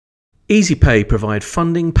EasyPay provide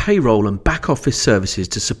funding, payroll and back office services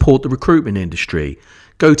to support the recruitment industry.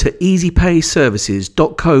 Go to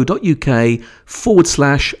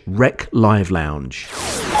easypayservices.co.uk/Rec Live Lounge.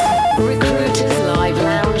 Recruiters Live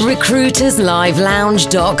Lounge.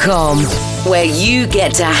 RecruitersLiveLounge.com, where you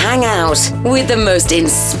get to hang out with the most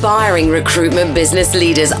inspiring recruitment business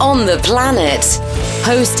leaders on the planet.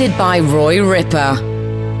 Hosted by Roy Ripper.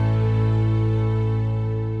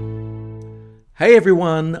 Hey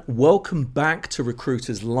everyone, welcome back to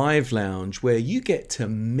Recruiters Live Lounge, where you get to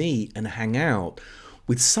meet and hang out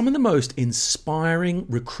with some of the most inspiring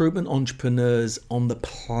recruitment entrepreneurs on the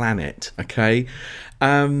planet, okay?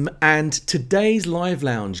 And today's Live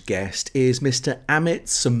Lounge guest is Mr. Amit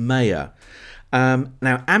Somaiya.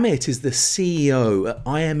 Now, Amit is the CEO at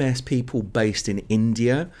IMS People based in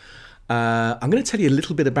India. I'm going to tell you a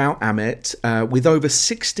little bit about Amit. With over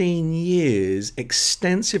 16 years,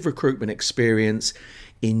 extensive recruitment experience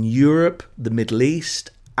in Europe, the Middle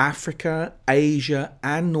East, Africa, Asia,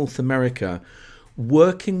 and North America,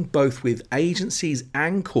 working both with agencies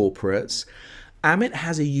and corporates, Amit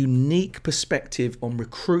has a unique perspective on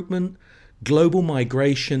recruitment, global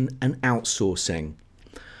migration, and outsourcing.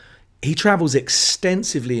 He travels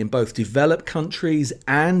extensively in both developed countries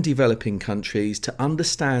and developing countries to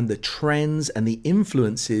understand the trends and the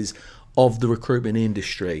influences of the recruitment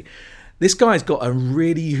industry. This guy's got a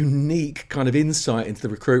really unique kind of insight into the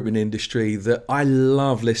recruitment industry that I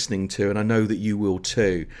love listening to, and I know that you will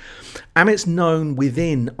too. Amit's known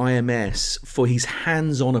within IMS for his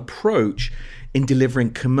hands-on approach in delivering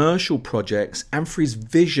commercial projects and for his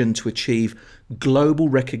vision to achieve global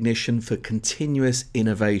recognition for continuous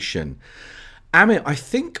innovation. Amit, I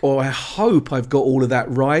think, or I hope I've got all of that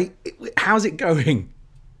right. How's it going?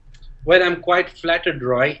 Well, I'm quite flattered,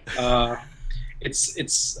 Roy.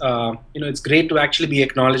 It's great to actually be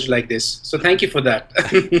acknowledged like this. So thank you for that.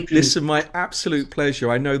 Listen, my absolute pleasure.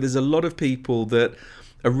 I know there's a lot of people that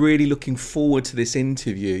are really looking forward to this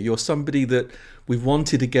interview. You're somebody that we've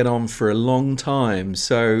wanted to get on for a long time,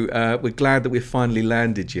 so we're glad that we've finally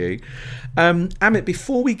landed you. Amit,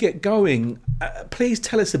 before we get going, please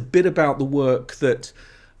tell us a bit about the work that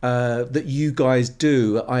you guys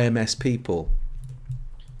do at IMS People.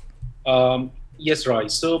 Yes, Roy.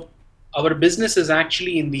 So our business is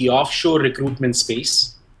actually in the offshore recruitment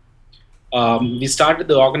space. We started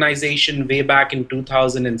the organization way back in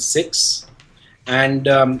 2006, and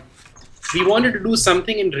we wanted to do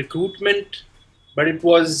something in recruitment, but it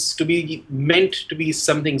was meant to be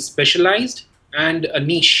something specialized and a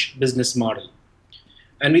niche business model.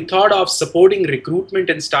 And we thought of supporting recruitment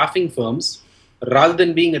and staffing firms rather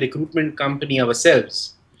than being a recruitment company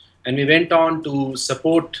ourselves. And we went on to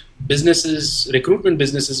support recruitment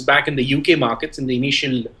businesses back in the UK markets in the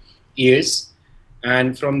initial years.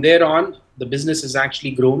 And from there on, the business has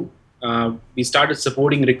actually grown. We started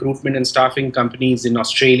supporting recruitment and staffing companies in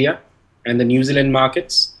Australia and the New Zealand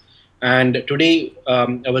markets. And today,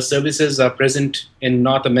 our services are present in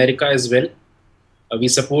North America as well. We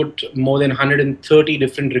support more than 130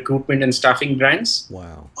 different recruitment and staffing brands.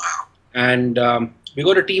 Wow. And we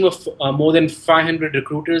got a team of more than 500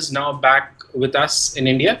 recruiters now back with us in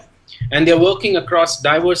India. And they're working across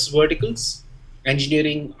diverse verticals: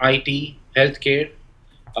 engineering, IT, healthcare,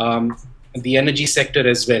 the energy sector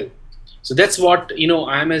as well. So that's what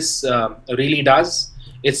IMS really does.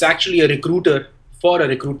 It's actually a recruiter for a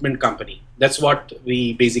recruitment company. That's what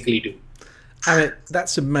we basically do. Amit,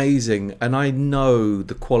 that's amazing, and I know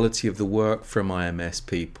the quality of the work from IMS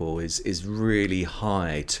People is really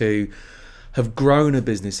high. To have grown a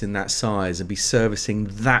business in that size and be servicing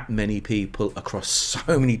that many people across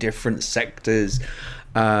so many different sectors,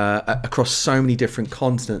 across so many different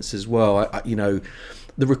continents as well.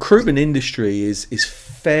 The recruitment industry is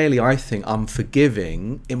fairly, I think,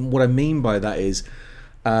 unforgiving. And what I mean by that is,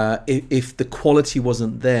 if the quality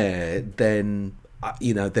wasn't there, then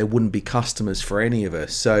there wouldn't be customers for any of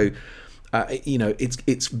us. So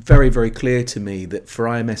it's very, very clear to me that for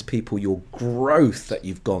IMS People, your growth that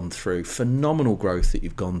you've gone through, phenomenal growth that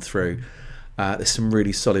you've gone through, there's some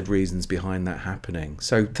really solid reasons behind that happening.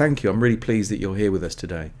 So thank you. I'm really pleased that you're here with us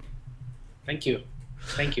today. Thank you.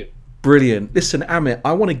 Brilliant. Listen, Amit,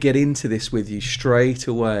 I want to get into this with you straight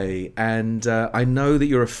away. And I know that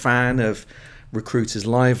you're a fan of Recruiters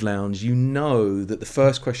Live Lounge. You know that the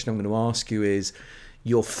first question I'm going to ask you is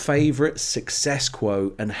your favorite success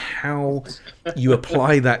quote and how you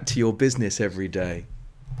apply that to your business every day.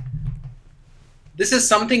 This is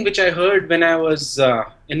something which I heard when I was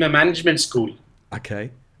in my management school. Okay.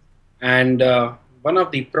 And one of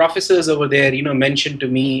the professors over there, mentioned to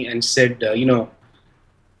me and said, do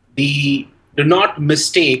not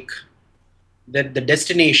mistake that the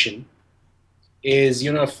destination is,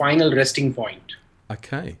 a final resting point.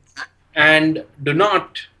 Okay. And do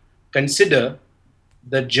not consider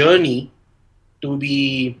the journey to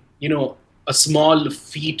be, a small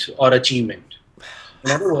feat or achievement.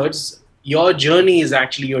 In other words, your journey is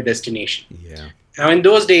actually your destination. Yeah. Now, in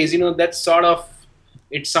those days, that sort of,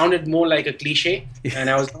 it sounded more like a cliche, and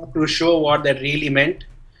I was not too sure what that really meant.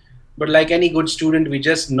 But like any good student, we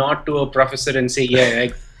just nod to a professor and say, yeah, I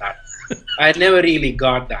got that. I never really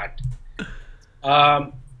got that.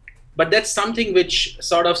 But that's something which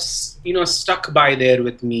sort of, stuck by there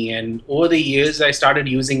with me. And over the years, I started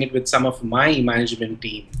using it with some of my management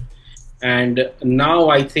team. And now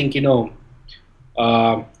I think,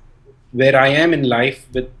 where I am in life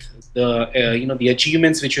with the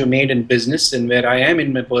achievements which were made in business and where I am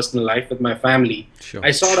in my personal life with my family, Sure.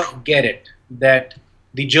 I sort of get it that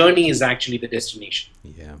the journey is actually the destination.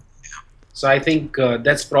 Yeah. So I think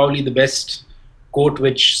that's probably the best quote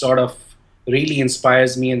which sort of really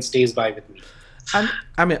inspires me and stays by with me. And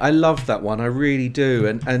I mean, I love that one. I really do.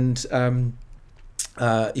 And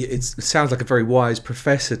it sounds like a very wise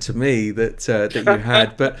professor to me that you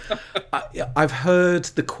had. But I've heard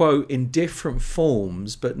the quote in different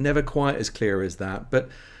forms, but never quite as clear as that. But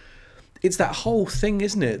it's that whole thing,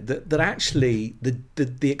 isn't it? That actually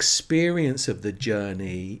the experience of the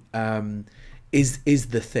journey is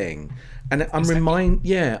the thing. And I'm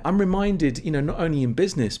reminded, not only in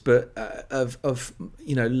business, but of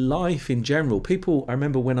life in general. People, I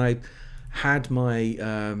remember when I had my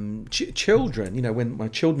children, when my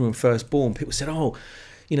children were first born, people said,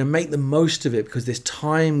 make the most of it because this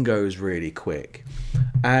time goes really quick.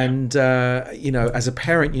 And, as a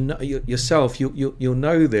parent, yourself, you'll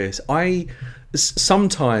know this. I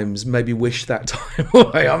sometimes maybe wish that time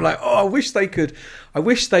away. I'm like, I wish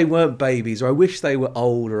they weren't babies, or I wish they were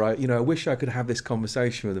old, or I wish I could have this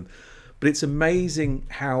conversation with them. But it's amazing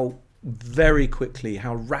how very quickly,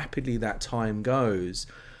 how rapidly that time goes.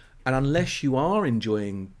 And unless you are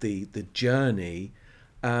enjoying the journey,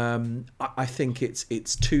 I think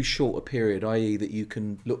it's too short a period, i.e. that you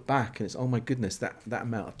can look back and it's, oh my goodness, that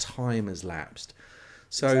amount of time has lapsed.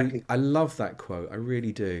 So exactly. I love that quote. I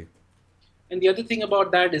really do. And the other thing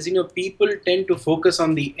about that is, people tend to focus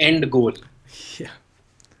on the end goal. Yeah.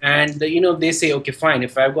 And, they say, okay, fine,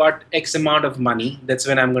 if I've got X amount of money, that's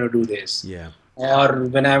when I'm going to do this. Yeah. Or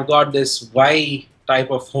when I've got this Y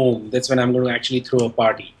type of home, that's when I'm going to actually throw a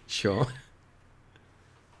party. Sure.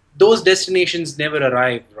 Those destinations never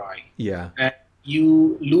arrive, Roy. Yeah. And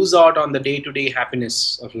you lose out on the day-to-day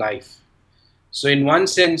happiness of life. So in one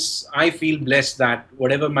sense, I feel blessed that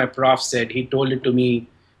whatever my prof said, he told it to me,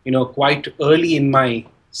 quite early in my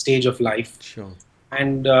stage of life. Sure.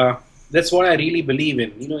 And that's what I really believe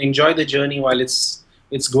in. Enjoy the journey while it's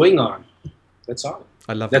going on. That's all.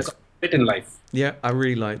 I love that's it. That's it in life. Yeah, I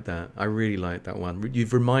really like that. I really like that one.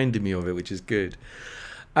 You've reminded me of it, which is good.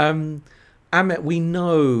 Amit, we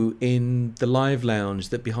know in the Live Lounge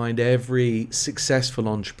that behind every successful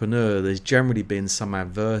entrepreneur, there's generally been some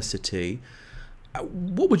adversity.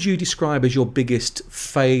 What would you describe as your biggest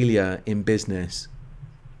failure in business?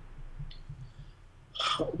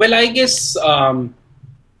 Well, I guess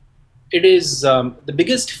it is the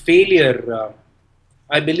biggest failure,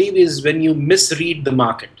 I believe, is when you misread the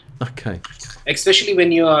market. Okay. Especially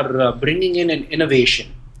when you are bringing in an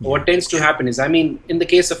innovation. Yeah. What tends to happen is, in the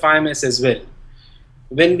case of IMS as well,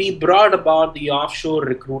 when we brought about the offshore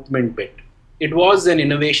recruitment bit, it was an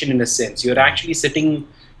innovation in a sense. You're actually sitting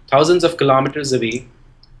thousands of kilometers away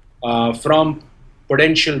from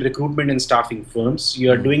potential recruitment and staffing firms.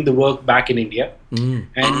 You are doing the work back in India,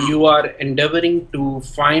 and you are endeavoring to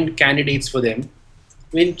find candidates for them,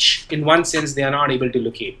 which in one sense they are not able to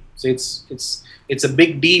locate. So it's a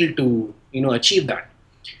big deal to achieve that.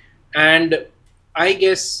 And I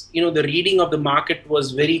guess the reading of the market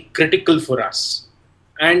was very critical for us.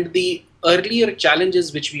 And the earlier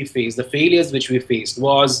challenges which we faced, the failures which we faced,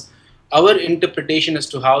 was our interpretation as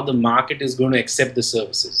to how the market is going to accept the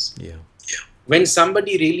services. Yeah. When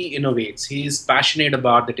somebody really innovates, he is passionate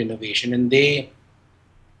about that innovation, and they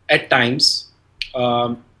at times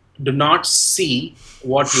do not see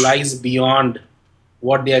what lies beyond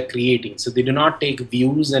what they are creating. So they do not take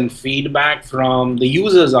views and feedback from the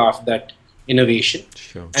users of that innovation.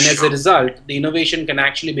 Sure. And as a result, the innovation can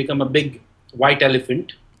actually become a big white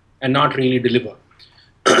elephant and not really deliver.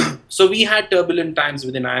 So we had turbulent times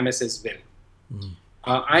within IMS as well.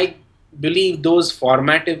 I believe those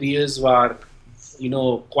formative years were,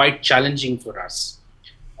 quite challenging for us.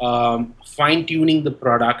 Fine-tuning the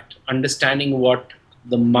product, understanding what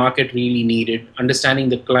the market really needed, understanding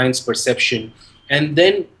the client's perception, and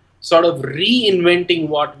then sort of reinventing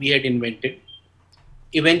what we had invented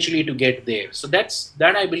eventually to get there. So that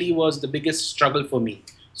I believe was the biggest struggle for me.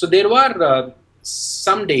 So there were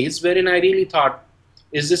some days wherein I really thought,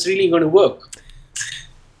 is this really going to work?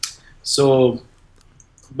 So,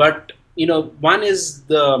 but one is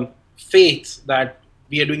the faith that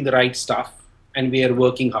we are doing the right stuff and we are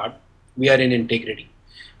working hard, we are in integrity.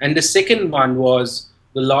 And the second one was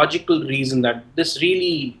the logical reason that this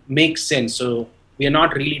really makes sense. So we are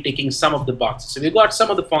not really taking some of the boxes. So we got some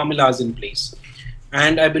of the formulas in place.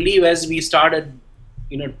 And I believe as we started,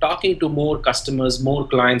 talking to more customers, more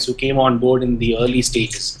clients who came on board in the early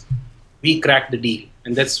stages, we cracked the deal.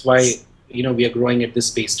 And that's why, we are growing at this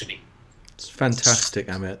pace today. It's fantastic,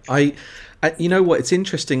 Amit. I you know what, it's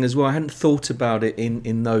interesting as well. I hadn't thought about it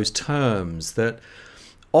in those terms, that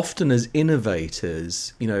often as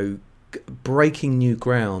innovators, breaking new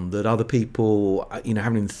ground that other people, haven't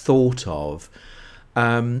even thought of,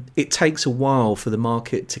 it takes a while for the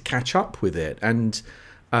market to catch up with it. And,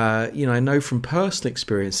 I know from personal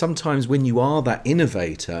experience, sometimes when you are that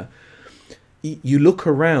innovator, you look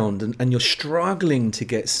around and you're struggling to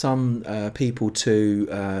get some people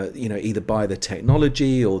to, either buy the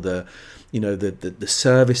technology or the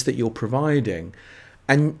service that you're providing.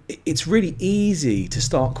 And it's really easy to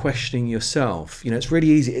start questioning yourself. It's really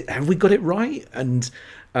easy. Have we got it right? And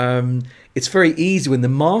it's very easy when the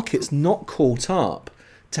market's not caught up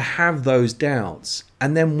to have those doubts.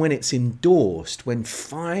 And then when it's endorsed, when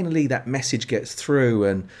finally that message gets through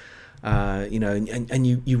and, and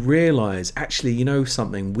you realize, actually,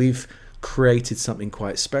 something, we've created something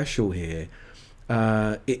quite special here.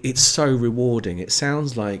 It's so rewarding. It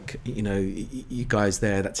sounds like, you guys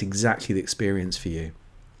there, that's exactly the experience for you.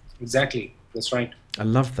 Exactly. That's right. I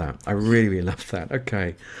love that. I really, really love that.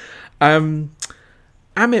 Okay.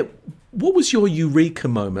 Amit, what was your eureka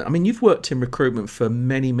moment? I mean, you've worked in recruitment for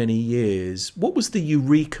many, many years. What was the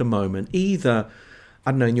eureka moment, either,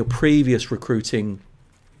 I don't know, in your previous recruiting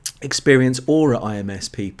experience or at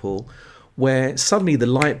IMS People, where suddenly the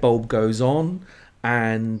light bulb goes on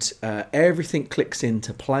and everything clicks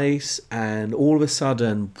into place and all of a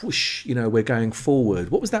sudden, whoosh, we're going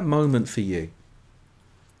forward. What was that moment for you?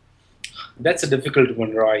 That's a difficult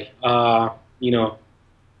one, Roy. I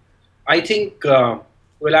think, I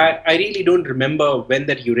really don't remember when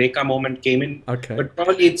that eureka moment came in. Okay. But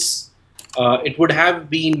probably it would have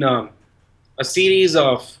been a series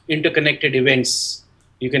of interconnected events.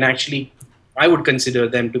 You can actually, I would consider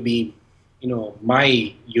them to be,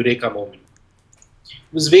 my eureka moment.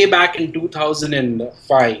 It was way back in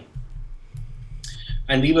 2005.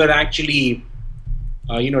 And we were actually,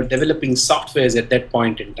 developing softwares at that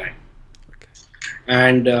point in time.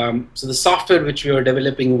 And so the software which we were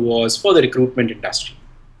developing was for the recruitment industry.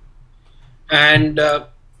 And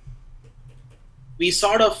we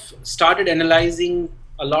sort of started analyzing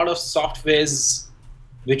a lot of softwares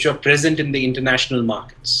which are present in the international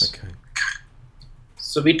markets. Okay.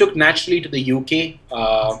 So we took naturally to the UK,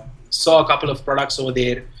 saw a couple of products over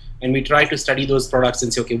there, and we tried to study those products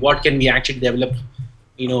and say, okay, what can we actually develop,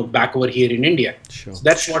 back over here in India? Sure. So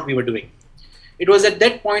that's what we were doing. It was at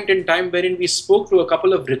that point in time wherein we spoke to a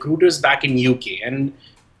couple of recruiters back in UK, and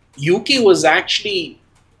UK was actually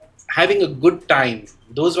having a good time.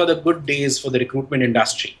 Those were the good days for the recruitment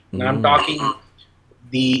industry. And I'm talking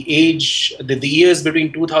the years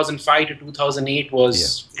between 2005 to 2008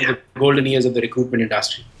 was the golden years of the recruitment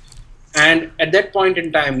industry. And at that point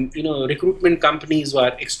in time, recruitment companies were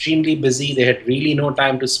extremely busy. They had really no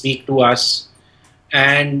time to speak to us.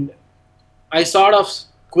 And I sort of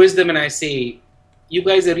quiz them and I say, you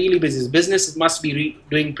guys are really busy. Business must be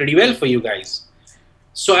doing pretty well for you guys.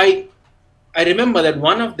 So I remember that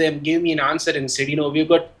one of them gave me an answer and said, we've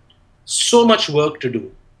got so much work to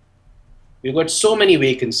do. We've got so many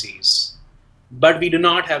vacancies, but we do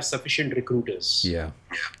not have sufficient recruiters. Yeah.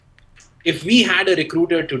 If we had a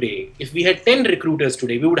recruiter today, if we had 10 recruiters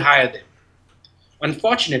today, we would hire them.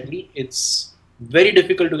 Unfortunately, it's very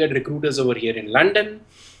difficult to get recruiters over here in London.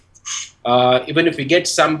 Even if we get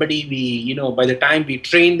somebody, by the time we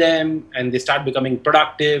train them and they start becoming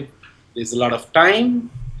productive, there's a lot of time.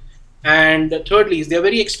 And thirdly, is they're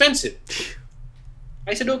very expensive.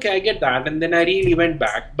 I said, okay, I get that. And then I really went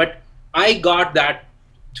back. But I got that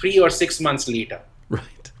 3 or 6 months later.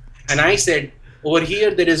 Right. And I said, over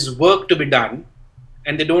here, there is work to be done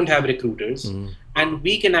and they don't have recruiters. And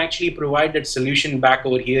we can actually provide that solution back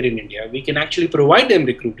over here in India. We can actually provide them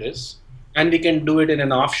recruiters. And we can do it in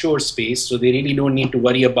an offshore space, so they really don't need to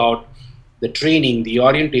worry about the training, the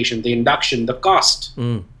orientation, the induction, the cost.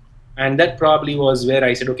 And that probably was where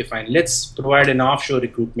I said, okay, fine, let's provide an offshore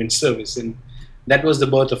recruitment service. And that was the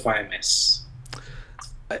birth of IMS.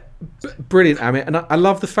 Brilliant, Amit. And I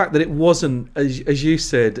love the fact that it wasn't, as you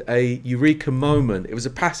said, a eureka moment. It was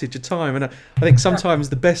a passage of time. And I think sometimes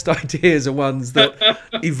the best ideas are ones that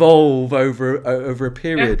evolve over a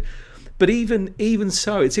period. But even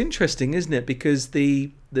so, it's interesting, isn't it? Because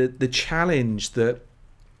the challenge that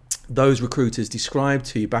those recruiters described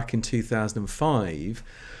to you back in 2005,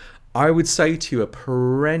 I would say to you, are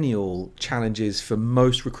perennial challenges for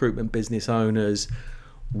most recruitment business owners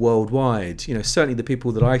worldwide. You know, certainly the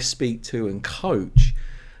people that I speak to and coach,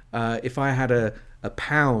 if I had a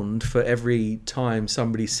pound for every time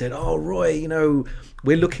somebody said, "Oh, Roy, you know,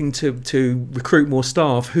 we're looking to recruit more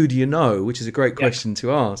staff, who do you know?" Which is a great question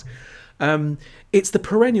to ask. It's the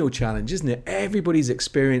perennial challenge, isn't it? Everybody's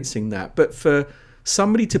experiencing that. But for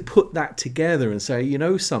somebody to put that together and say, you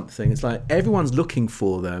know something, it's like everyone's looking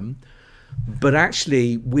for them, but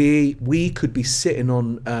actually we could be sitting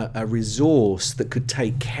on a resource that could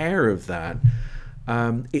take care of that.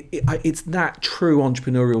 It's that true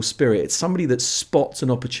entrepreneurial spirit. It's somebody that spots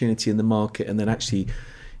an opportunity in the market and then actually,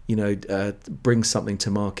 you know, brings something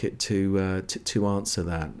to market to answer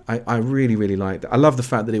that. I really, really like that. I love the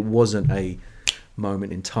fact that it wasn't a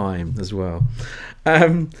moment in time as well.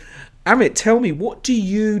 Amit, tell me, what do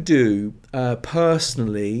you do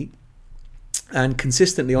personally and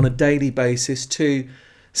consistently on a daily basis to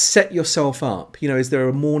set yourself up? You know, is there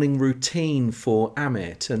a morning routine for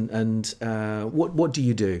Amit, and what do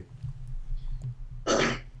you do?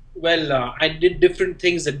 Well, I did different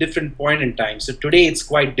things at different point in time. So today it's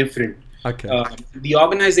quite different. Okay. The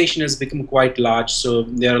organization has become quite large, so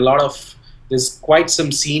there's quite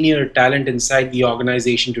some senior talent inside the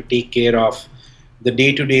organization to take care of the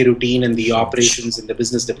day-to-day routine and the operations and the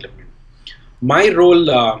business development. My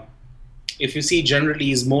role, if you see,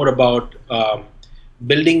 generally is more about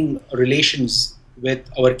building relations with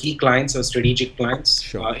our key clients, our strategic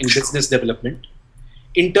clients, in business development.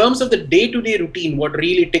 In terms of the day-to-day routine, what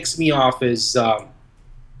really ticks me off is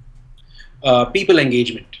people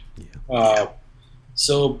engagement.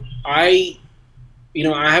 So I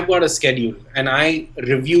have got a schedule, and I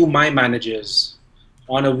review my managers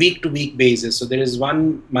on a week-to-week basis. So there is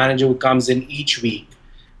one manager who comes in each week,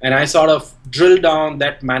 and I sort of drill down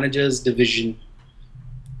that manager's division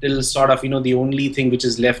till sort of, the only thing which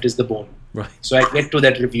is left is the bone. Right. So I get to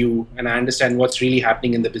that review and I understand what's really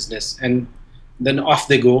happening in the business, and then off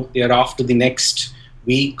they go. They are off to the next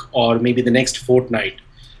week or maybe the next fortnight.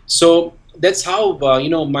 So that's how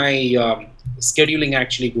my scheduling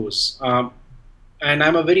actually goes. And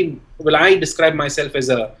I'm I describe myself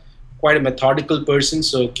as quite a methodical person.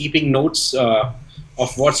 So keeping notes of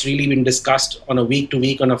what's really been discussed on a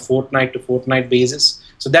week-to-week, on a fortnight-to-fortnight basis.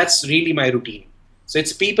 So that's really my routine. So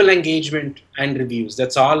it's people engagement and reviews.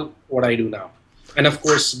 That's all what I do now. And of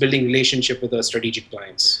course, building relationship with our strategic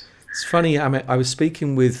clients. It's funny, Amit, I was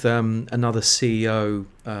speaking with another CEO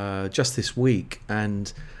just this week,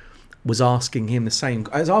 and was asking him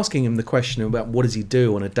the question about what does he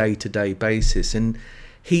do on a day-to-day basis, and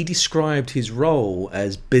he described his role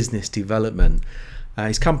as business development.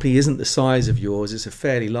 His company isn't the size of yours. It's a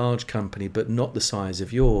fairly large company, but not the size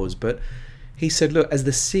of yours. But he said, look, as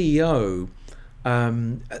the CEO,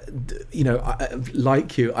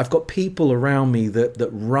 like you, I've got people around me that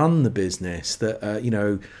run the business, that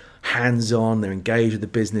hands-on, they're engaged with the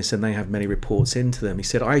business, and they have many reports into them. He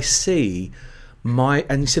said, I see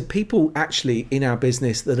and he said, people actually in our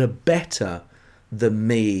business that are better than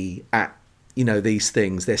me at these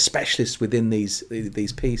things. They're specialists within these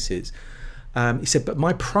pieces. He said, but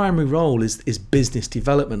my primary role is business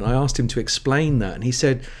development. I asked him to explain that, and he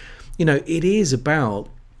said, it is about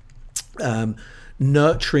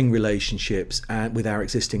nurturing relationships with our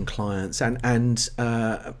existing clients and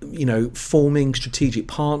forming strategic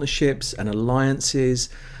partnerships and alliances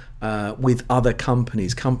with other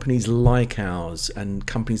companies like ours and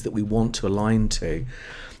companies that we want to align to.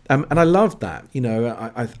 And I love that.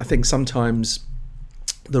 I think sometimes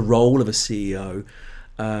the role of a CEO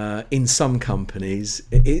in some companies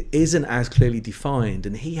it isn't as clearly defined,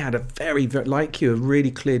 and he had a very, very, like you, a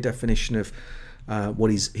really clear definition of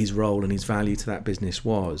what his role and his value to that business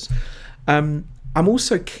was. I'm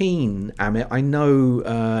also keen, Amit, I know,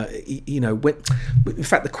 in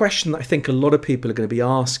fact, the question that I think a lot of people are going to be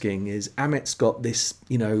asking is, Amit's got this,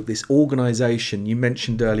 this organization you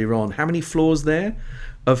mentioned earlier on. How many floors there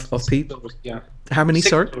of people? Floors, yeah. How many,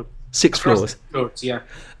 sorry? 6 floors. 6 floors, yeah.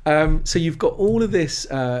 So you've got all of this,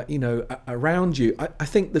 around you. I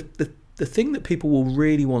think the thing that people will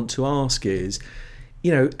really want to ask is,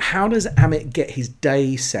 how does Amit get his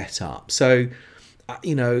day set up? So,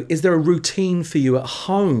 is there a routine for you at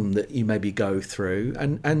home that you maybe go through?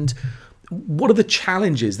 And what are the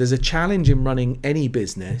challenges? There's a challenge in running any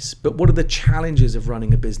business, but what are the challenges of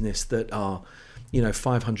running a business that are,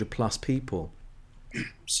 500 plus people?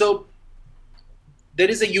 So there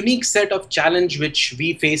is a unique set of challenge which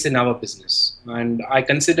we face in our business, and I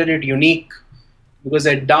consider it unique because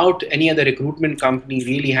I doubt any other recruitment company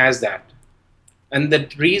really has that. And the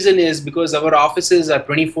reason is because our offices are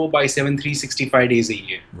 24/7, 365 days a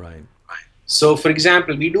year. Right. So, for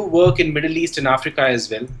example, we do work in Middle East and Africa as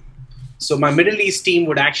well. So my Middle East team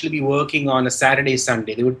would actually be working on a Saturday,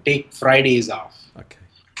 Sunday. They would take Fridays off. Okay.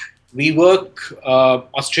 We work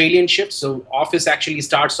Australian shifts. So office actually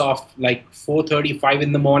starts off like 4:35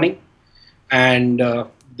 in the morning. And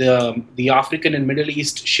the African and Middle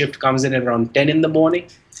East shift comes in around 10 in the morning.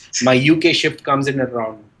 My UK shift comes in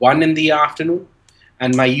around 1 in the afternoon.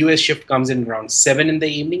 And my US shift comes in around 7 in the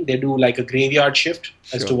evening. They do like a graveyard shift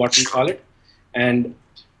as to what we call it. And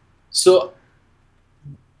so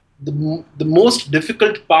the most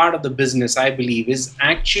difficult part of the business, I believe, is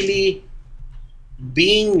actually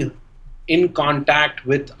being in contact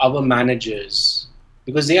with our managers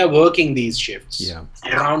because they are working these shifts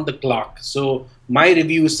around the clock. So my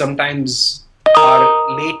reviews sometimes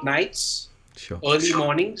are late nights, early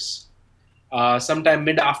mornings, sometimes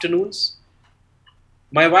mid-afternoons.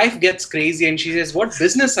 My wife gets crazy and she says, "What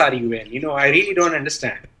business are you in? I really don't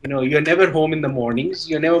understand. You're never home in the mornings.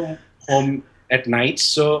 You're never home at nights."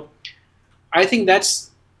 So I think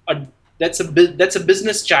that's a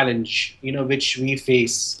business challenge, which we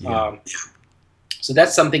face. So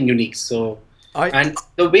that's something unique. So and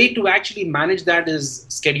the way to actually manage that is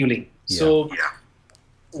scheduling. So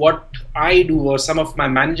what I do or some of my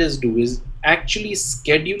managers do is actually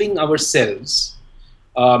scheduling ourselves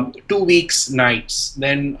 2 weeks nights,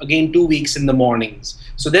 then again 2 weeks in the mornings.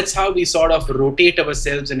 So that's how we sort of rotate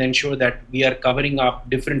ourselves and ensure that we are covering up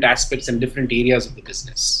different aspects and different areas of the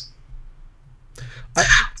business.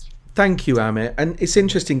 Thank you, Amit. And it's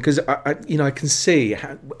interesting because I can see.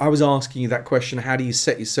 I was asking you that question: how do you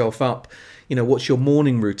set yourself up? What's your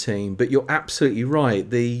morning routine? But you're absolutely right.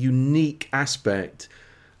 The unique aspect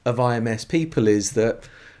of IMS people is that,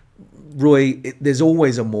 Roy, there's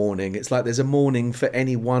always a morning. It's like there's a morning for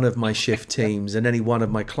any one of my shift teams and any one of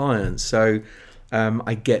my clients. So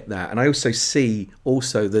I get that. And I also see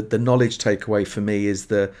that the knowledge takeaway for me is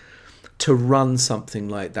to run something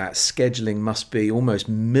like that, scheduling must be almost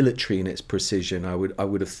military in its precision, I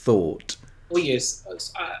would have thought. Oh, yes.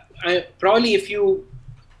 I probably if you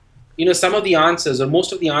some of the answers or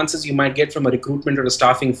most of the answers you might get from a recruitment or a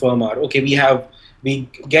staffing firm are, okay, we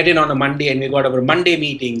get in on a Monday and we got our Monday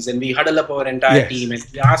meetings and we huddle up our entire team and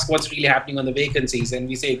we ask what's really happening on the vacancies and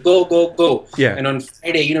we say, go, go, go. Yeah. And on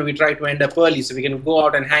Friday, we try to end up early so we can go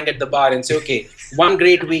out and hang at the bar and say, okay, one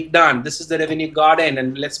great week done. This is the revenue got in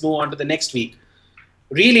and let's move on to the next week.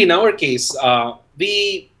 Really, in our case,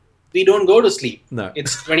 we don't go to sleep. No.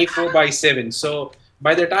 It's 24/7. So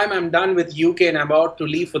by the time I'm done with UK and I'm about to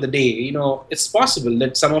leave for the day, it's possible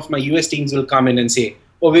that some of my US teams will come in and say,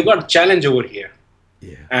 oh, we got a challenge over here.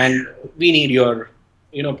 Yeah. And we need your,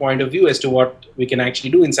 point of view as to what we can actually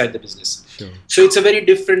do inside the business. Sure. So it's a very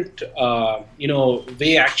different,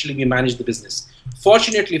 way actually we manage the business.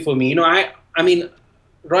 Fortunately for me, I mean,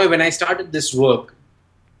 Roy, when I started this work,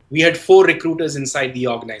 we had 4 recruiters inside the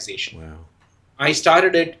organization. Wow. I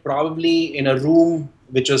started it probably in a room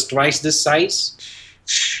which was twice this size.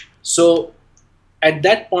 So at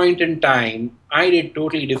that point in time, I did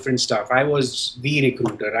totally different stuff. I was the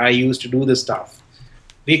recruiter. I used to do the stuff.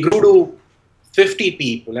 We grew to 50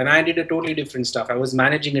 people and I did a totally different stuff. I was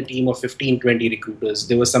managing a team of 15, 20 recruiters.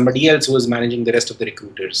 There was somebody else who was managing the rest of the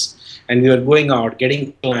recruiters. And we were going out,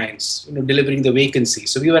 getting clients, delivering the vacancy.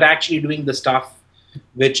 So we were actually doing the stuff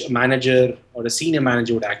which a manager or a senior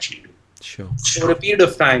manager would actually do. Sure. For a period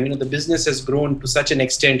of time, the business has grown to such an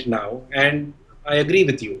extent now. And I agree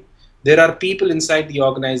with you. There are people inside the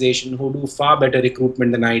organization who do far better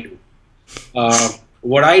recruitment than I do.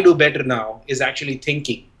 What I do better now is actually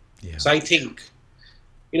thinking. Yeah. So I think,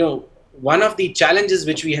 one of the challenges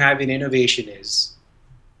which we have in innovation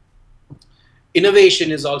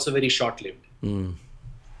is also very short-lived. Mm.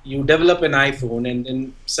 You develop an iPhone and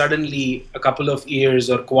then suddenly a couple of years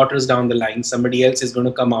or quarters down the line, somebody else is going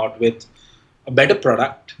to come out with a better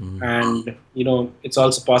product. Mm. And, it's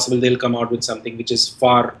also possible they'll come out with something which is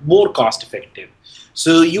far more cost-effective.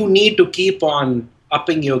 So you need to keep on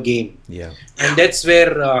upping your game. Yeah. And that's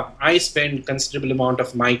where I spend considerable amount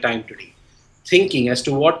of my time today, thinking as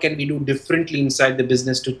to what can we do differently inside the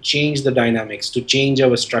business to change the dynamics, to change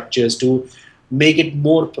our structures, to make it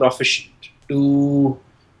more proficient, to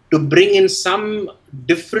bring in some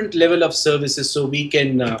different level of services so we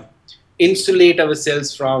can insulate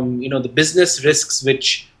ourselves from the business risks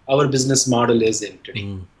which our business model is in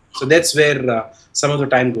today. So that's where some of the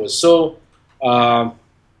time goes. So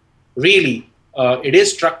really, it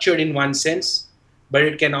is structured in one sense, but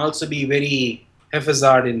it can also be very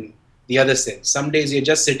haphazard in the other sense. Some days you're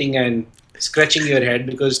just sitting and scratching your head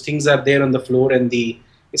because things are there on the floor, and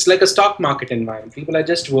it's like a stock market environment. People are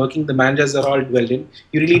just working. The managers are all dwelled in.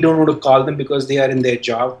 You really don't want to call them because they are in their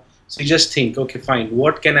job. So you just think, okay, fine,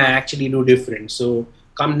 what can I actually do different? So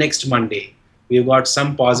come next Monday, we've got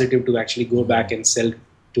some positive to actually go back and sell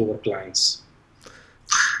to our clients.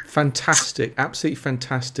 Fantastic, absolutely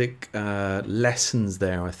fantastic lessons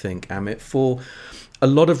there, I think, Amit, for a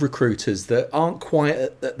lot of recruiters that aren't quite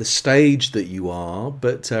at the stage that you are,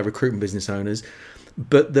 but recruitment business owners,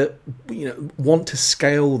 but that want to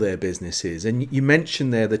scale their businesses. And you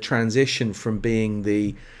mentioned there the transition from being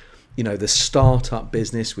the startup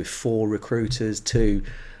business with 4 recruiters to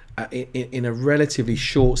in a relatively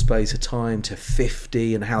short space of time to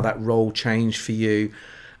 50, and how that role changed for you,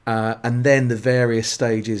 and then the various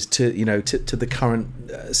stages to the current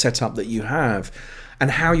setup that you have, and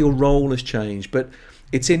how your role has changed. But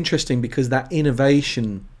it's interesting because that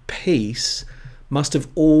innovation piece must have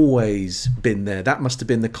always been there. That must have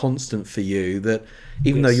been the constant for you, that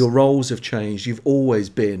even though your roles have changed, you've always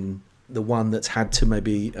been the one that's had to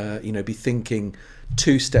maybe be thinking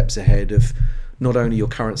 2 steps ahead of not only your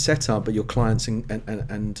current setup but your clients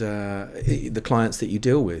and the clients that you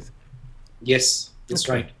deal with. Yes, that's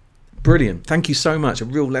right. Brilliant. Thank you so much. A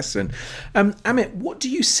real lesson. Amit, what do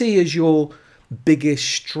you see as your biggest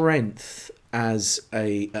strength as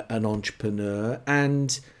an entrepreneur,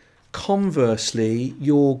 and conversely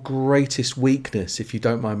your greatest weakness, if you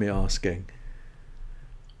don't mind me asking?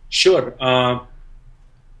 Sure.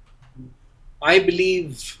 I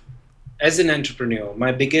believe as an entrepreneur,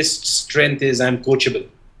 my biggest strength is I'm coachable.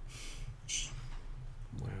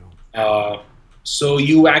 Wow. So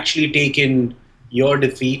you actually take in your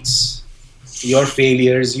defeats, your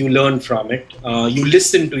failures, you learn from it. You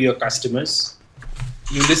listen to your customers.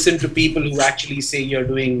 You listen to people who actually say you're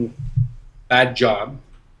doing bad job,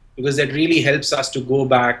 because that really helps us to go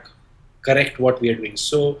back, correct what we are doing.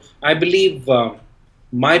 So I believe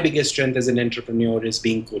my biggest strength as an entrepreneur is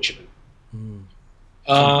being coachable.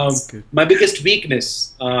 My biggest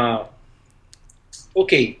weakness, so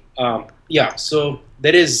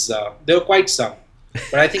there are quite some,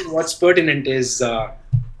 but I think what's pertinent is I'm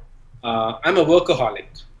a workaholic.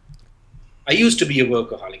 I used to be a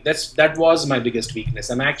workaholic. That was my biggest weakness.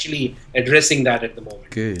 I'm actually addressing that at the moment.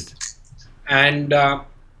 Good. And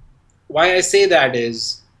why I say that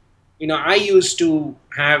is, I used to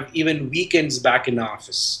have even weekends back in the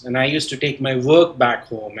office, and I used to take my work back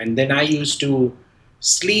home, and then I used to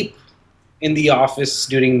sleep in the office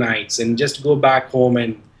during nights and just go back home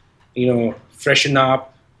and, freshen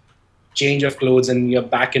up, change of clothes, and you're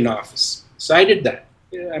back in office. So I did that.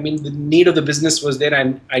 I mean, the need of the business was there,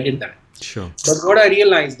 and I did that. Sure. But what I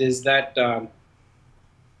realized is that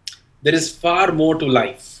there is far more to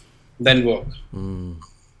life than work.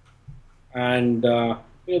 And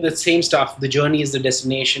the same stuff, the journey is the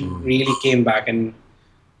destination, really came back. And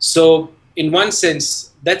so in one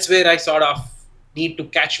sense, that's where I sort of need to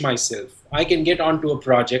catch myself. I can get onto a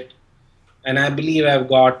project, and I believe I've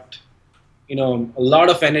got a lot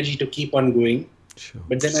of energy to keep on going. Sure.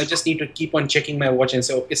 But then I just need to keep on checking my watch and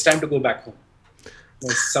say, oh, it's time to go back home.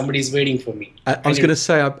 Somebody's waiting for me. I was going to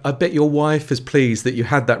say, I bet your wife is pleased that you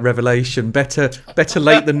had that revelation. Better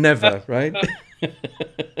late than never, right?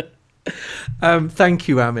 Thank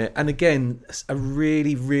you, Amit. And again, a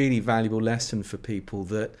really, really valuable lesson for people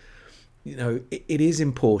that, it is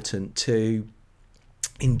important to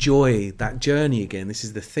enjoy that journey again. This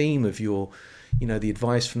is the theme of your, the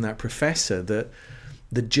advice from that professor, that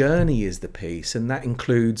the journey is the piece, and that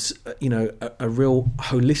includes, a real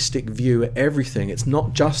holistic view at everything. It's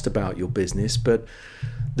not just about your business, but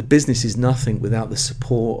the business is nothing without the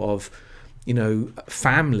support of,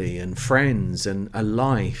 family and friends and a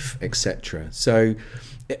life, etc. So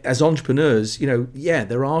as entrepreneurs,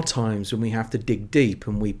 there are times when we have to dig deep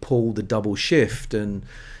and we pull the double shift, and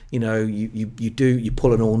you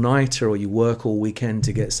pull an all-nighter, or you work all weekend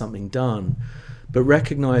to get something done. But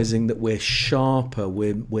recognizing that we're sharper,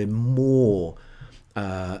 we're more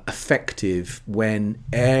effective when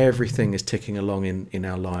everything is ticking along in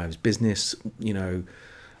our lives, business,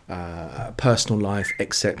 personal life,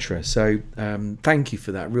 etc. So thank you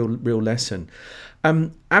for that real lesson.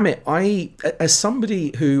 Amit, as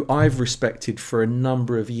somebody who I've respected for a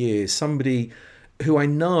number of years, somebody who I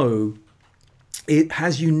know it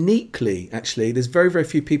has uniquely, actually, there's very, very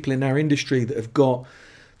few people in our industry that have got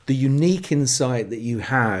the unique insight that you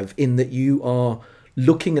have in that you are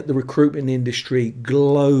looking at the recruitment industry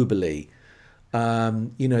globally.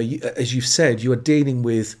 As you've said, you are dealing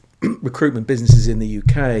with recruitment businesses in the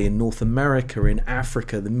UK, in North America, in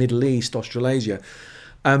Africa, the Middle East, Australasia.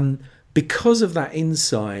 Because of that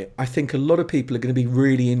insight, I think a lot of people are going to be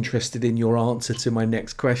really interested in your answer to my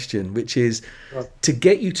next question, which is to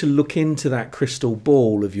get you to look into that crystal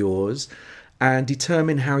ball of yours and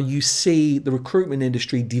determine how you see the recruitment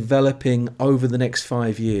industry developing over the next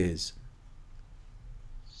 5 years.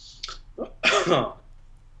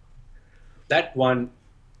 That one,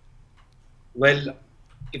 well,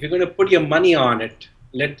 if you're going to put your money on it,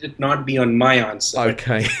 let it not be on my answer.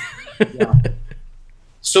 Okay. Yeah.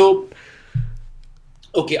 So,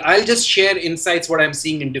 okay, I'll just share insights what I'm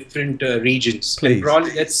seeing in different regions. Please. And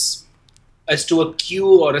probably that's as to a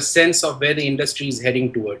cue or a sense of where the industry is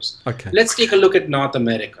heading towards. Okay. Let's take a look at North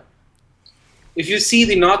America. If you see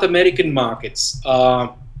the North American markets,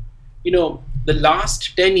 the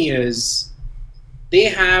last 10 years, they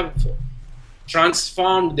have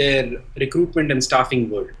transformed their recruitment and staffing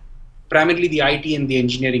world, primarily the IT and the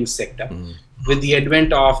engineering sector, with the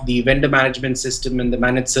advent of the vendor management system and the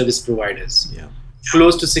managed service providers. Yeah.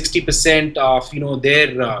 Close to 60% of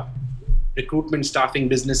their recruitment staffing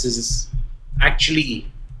businesses is actually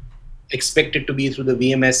expected to be through the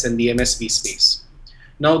VMS and the MSP space.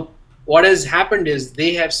 Now, what has happened is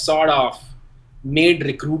they have sort of made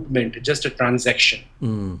recruitment just a transaction.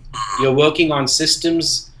 You're working on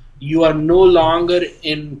systems. You are no longer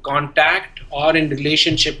in contact or in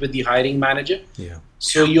relationship with the hiring manager. Yeah.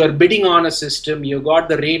 So you are bidding on a system. You got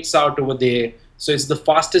the rates out over there. So it's the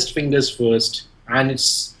fastest fingers first, and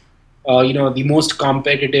it's the most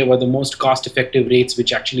competitive or the most cost-effective rates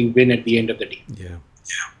which actually win at the end of the day. Yeah.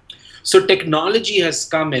 So technology has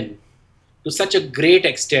come in to such a great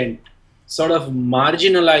extent, sort of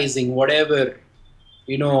marginalizing whatever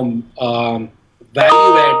value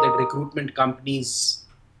add that recruitment companies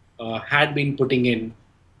had been putting in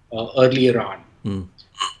earlier on.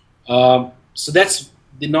 So that's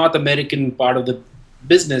the North American part of the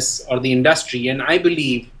business or the industry, and I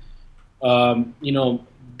believe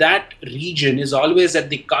that region is always at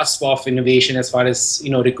the cusp of innovation as far as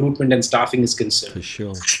recruitment and staffing is concerned. For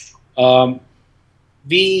sure.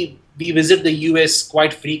 We visit the US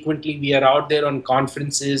quite frequently. We are out there on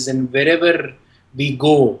conferences, and wherever we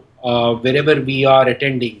go, wherever we are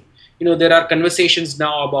attending, there are conversations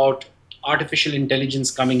now about artificial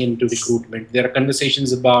intelligence coming into recruitment. There are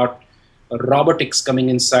conversations about robotics coming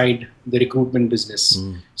inside the recruitment business.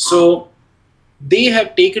 So they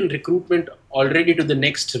have taken recruitment already to the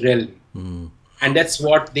next realm. And that's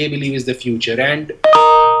what they believe is the future. And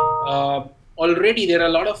already there are a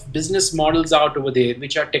lot of business models out over there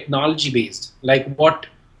which are technology based, like what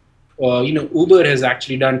Uber has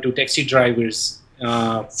actually done to taxi drivers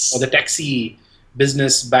or the taxi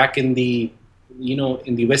business back in the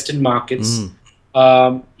in the Western markets.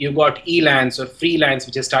 You've got Elance or Freelance,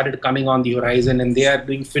 which has started coming on the horizon, and they are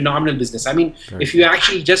doing phenomenal business. I mean, if you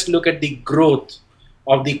actually just look at the growth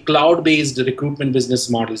of the cloud-based recruitment business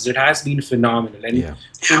models, it has been phenomenal. And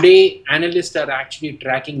today, analysts are actually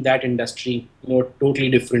tracking that industry totally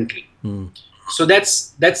differently. So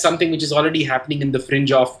that's something which is already happening in the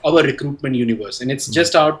fringe of our recruitment universe, and it's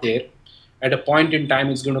just out there. At a point in time,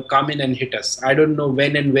 it's going to come in and hit us. I don't know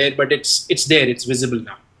when and where, but it's there. It's visible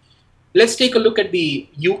now. Let's take a look at the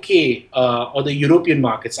UK or the European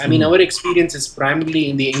markets. I mean, our experience is primarily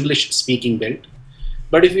in the English-speaking belt.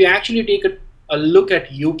 But if you actually take a look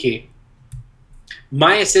at UK,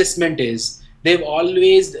 my assessment is they've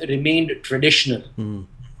always remained traditional.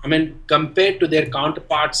 I mean, compared to their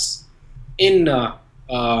counterparts in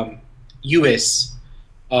US,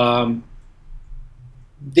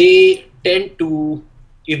 they tend to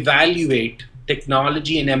evaluate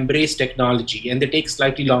technology and embrace technology, and they take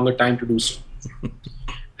slightly longer time to do so.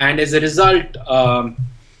 And as a result,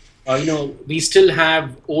 we still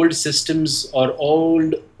have old systems or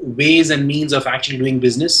old ways and means of actually doing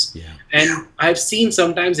business. And I've seen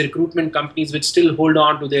sometimes recruitment companies which still hold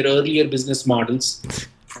on to their earlier business models,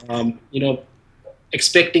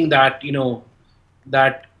 expecting that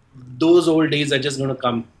that those old days are just going to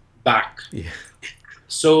come back.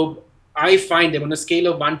 So I find them on a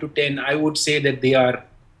scale of 1 to 10, I would say that they are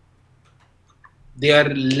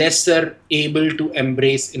lesser able to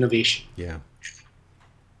embrace innovation.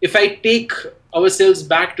 If I take ourselves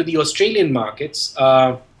back to the Australian markets,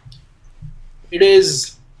 it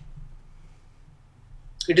is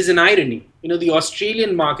an irony. The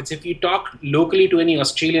Australian markets, if you talk locally to any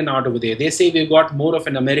Australian out over there, they say we've got more of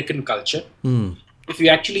an American culture. If you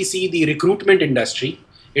actually see the recruitment industry,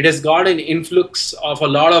 it has got an influx of a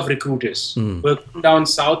lot of recruiters who have come down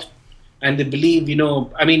south, and they believe,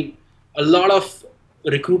 a lot of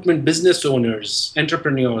recruitment business owners,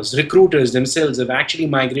 entrepreneurs, recruiters themselves have actually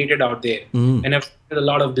migrated out there and have started a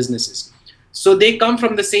lot of businesses. So they come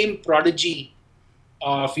from the same prodigy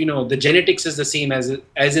of, the genetics is the same as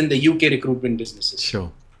in the UK recruitment businesses.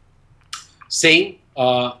 Sure. Same,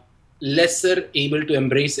 lesser able to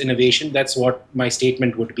embrace innovation. That's what my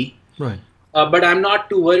statement would be. Right. But I'm not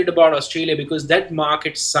too worried about Australia, because that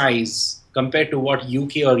market size compared to what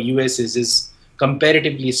UK or US is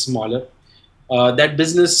comparatively smaller. That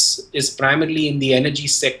business is primarily in the energy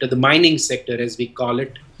sector, the mining sector, as we call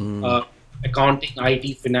it, accounting,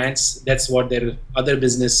 IT, finance. That's what their other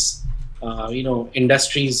business,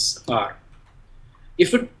 industries are.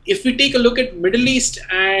 If we take a look at Middle East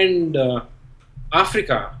and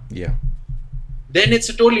Africa, then it's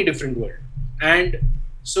a totally different world. And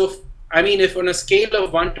so, if on a scale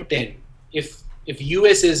of 1 to 10, if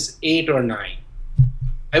US is 8 or 9,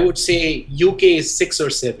 I would say UK is 6 or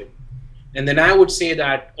 7. And then I would say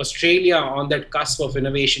that Australia on that cusp of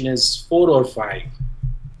innovation is 4 or 5.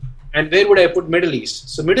 And where would I put Middle East?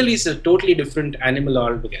 So Middle East is a totally different animal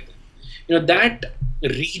altogether. That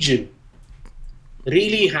region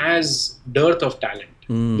really has dearth of talent.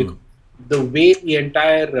 Because the way the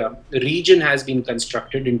entire region has been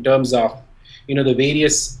constructed in terms of, the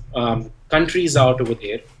various countries out over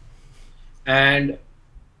there. And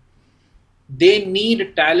they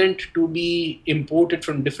need talent to be imported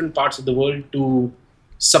from different parts of the world to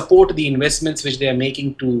support the investments which they are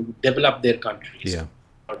making to develop their countries.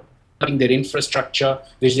 Developing their infrastructure,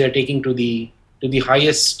 which they are taking to the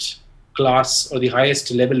highest class or the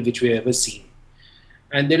highest level which we have ever seen.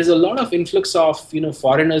 And there is a lot of influx of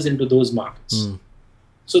foreigners into those markets.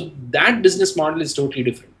 So that business model is totally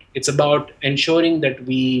different. It's about ensuring that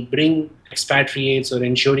we bring expatriates, or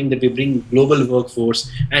ensuring that we bring global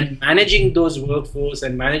workforce, and managing those workforce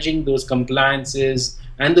and managing those compliances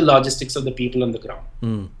and the logistics of the people on the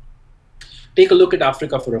ground. Take a look at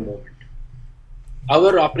Africa for a moment.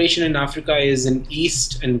 Our operation in Africa is in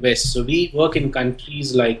East and West. So we work in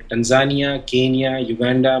countries like Tanzania, Kenya,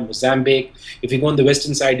 Uganda, Mozambique. If you go on the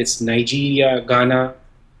Western side, it's Nigeria, Ghana.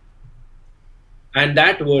 And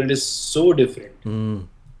that world is so different.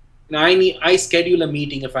 Now, I schedule a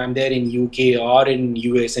meeting if I'm there in UK or in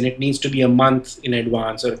US, and it needs to be a month in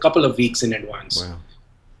advance or a couple of weeks in advance. Wow.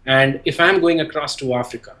 And if I'm going across to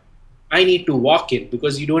Africa, I need to walk in,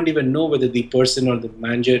 because you don't even know whether the person or the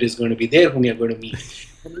manager is going to be there whom you're going to meet.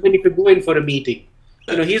 And even if you go in for a meeting,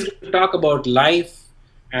 he's going to talk about life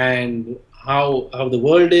and how the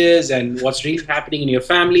world is and what's really happening in your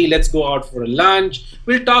family. Let's go out for a lunch.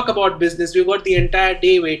 We'll talk about business. We've got the entire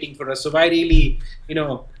day waiting for us. So why really,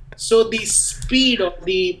 so the speed of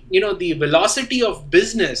the velocity of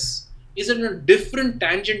business is in a different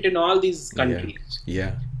tangent in all these countries.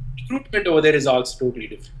 Yeah. Recruitment over there is also totally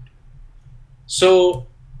different. So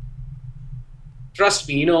trust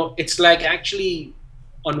me, it's like, actually,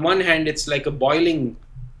 on one hand, it's like a boiling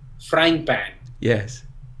frying pan. Yes.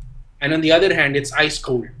 And on the other hand, it's ice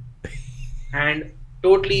cold. And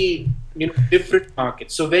totally different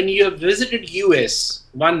markets. So when you have visited US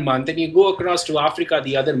 1 month and you go across to Africa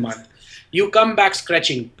the other month, you come back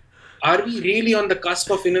scratching. Are we really on the cusp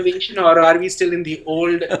of innovation, or are we still in the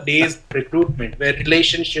old days of recruitment, where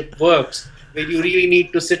relationship works, where you really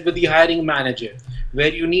need to sit with the hiring manager, where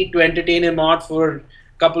you need to entertain him out for a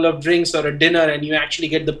couple of drinks or a dinner, and you actually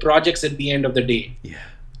get the projects at the end of the day?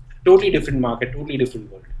 Totally different market, totally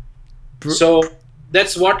different world. So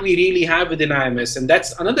that's what we really have within IMS, and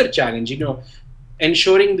that's another challenge,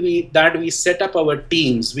 ensuring that we set up our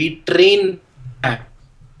teams, we train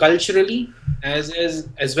culturally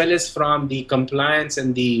as well as from the compliance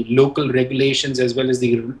and the local regulations, as well as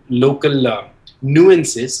the local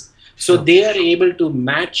nuances, so they are able to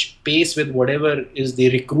match pace with whatever is the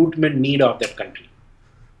recruitment need of that country.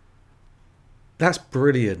 That's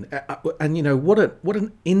brilliant. And what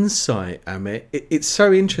an insight, Amit. It's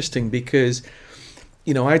so interesting because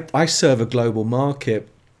I serve a global market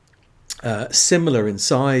similar in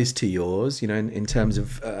size to yours, in terms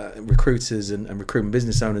of recruiters and recruitment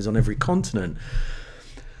business owners on every continent.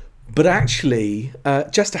 But actually,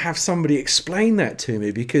 just to have somebody explain that to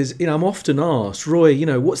me, because I'm often asked, Roy,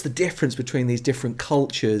 what's the difference between these different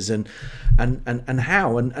cultures and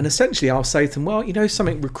how? And essentially, I'll say to them, well,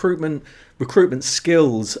 something recruitment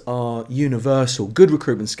skills are universal. Good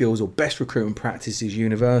recruitment skills or best recruitment practice is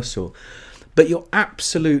universal. But you're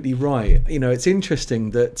absolutely right. You know, it's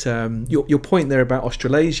interesting that your point there about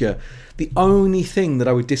Australasia. The only thing that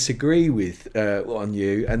I would disagree with on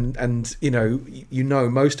you, and you know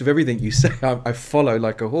most of everything you say, I follow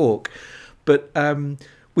like a hawk. But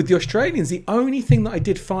with the Australians, the only thing that I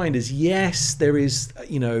did find is, yes, there's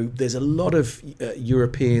a lot of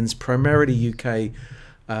Europeans, primarily UK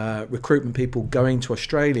recruitment people going to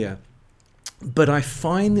Australia. But I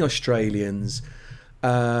find the Australians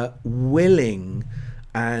willing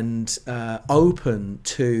and open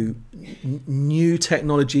to new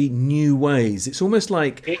technology, new ways. It's almost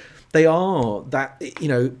like they are that,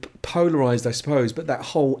 polarized, I suppose, but that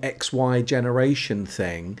whole XY generation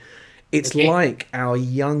thing, it's like our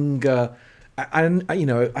younger, and I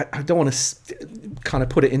don't want to kind of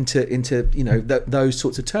put it into those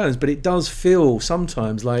sorts of terms, but it does feel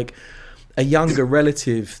sometimes like a younger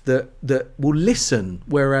relative that will listen,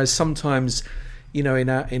 whereas sometimes in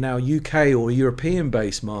our UK or European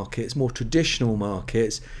based markets, more traditional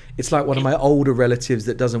markets, it's like one of my older relatives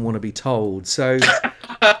that doesn't want to be told. So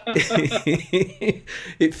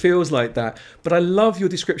it feels like that. But I love your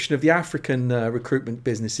description of the African recruitment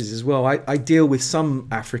businesses as well. I deal with some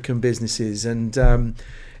African businesses, and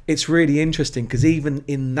it's really interesting because even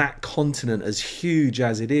in that continent, as huge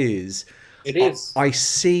as it is, I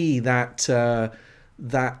see that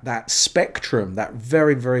that spectrum, that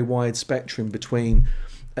very, very wide spectrum between,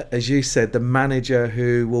 as you said, the manager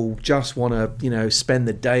who will just want to spend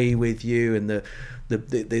the day with you, and the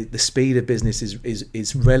speed of business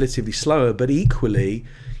is relatively slower, but equally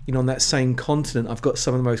on that same continent I've got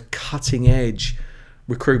some of the most cutting edge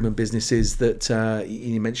recruitment businesses that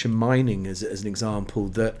you mentioned mining as an example,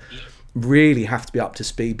 that really have to be up to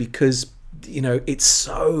speed because it's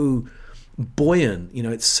so buoyant.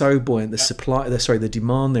 It's so buoyant. The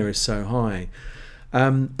demand there is so high.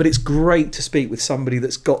 But it's great to speak with somebody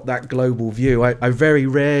that's got that global view. I very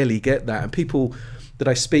rarely get that, and people that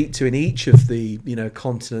I speak to in each of the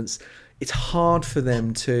continents, it's hard for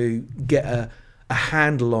them to get a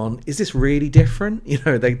handle on, is this really different?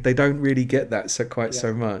 They don't really get that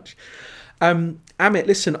so much. Amit,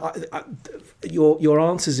 listen, your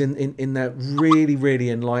answers in that really, really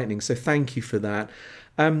enlightening. So thank you for that.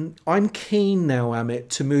 I'm keen now, Amit,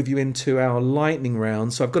 to move you into our lightning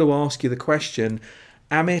round. So I've got to ask you the question.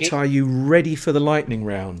 Amit, Are you ready for the lightning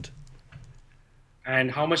round?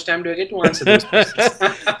 And how much time do I get to answer those questions?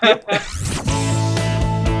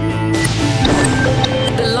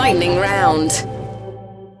 The lightning round.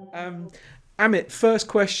 Amit, first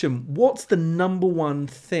question. What's the number one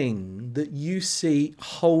thing that you see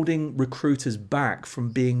holding recruiters back from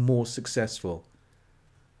being more successful?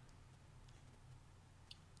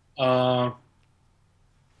 The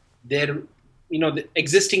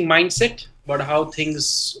existing mindset about how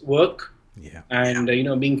things work, and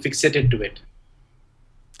being fixated to it.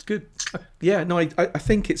 It's good. Yeah, no, I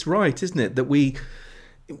think it's right, isn't it, that we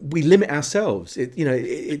limit ourselves.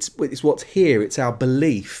 It's what's here. It's our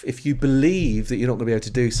belief. If you believe that you're not going to be able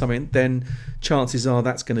to do something, then chances are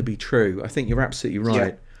that's going to be true. I think you're absolutely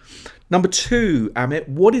right. Yeah. Number two, Amit,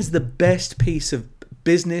 what is the best piece of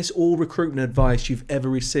business or recruitment advice you've ever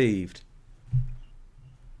received?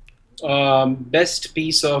 Best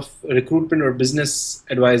piece of recruitment or business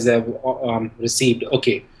advice I've received.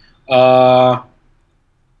 Okay.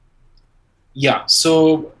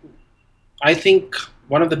 So I think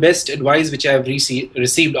one of the best advice which I've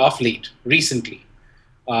received of late, recently,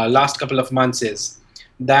 last couple of months, is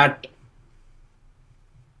that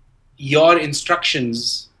your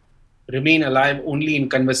instructions remain alive only in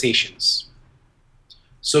conversations.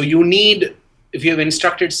 So you need, if you have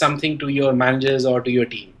instructed something to your managers or to your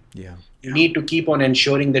team, you need to keep on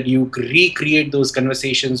ensuring that you recreate those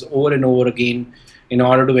conversations over and over again in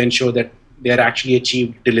order to ensure that they are actually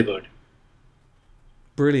achieved, delivered.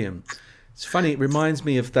 Brilliant. It's funny, it reminds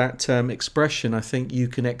me of that expression, I think you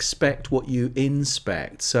can expect what you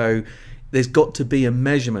inspect. So there's got to be a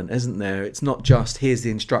measurement, isn't there? It's not just, here's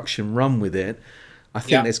the instruction, run with it. I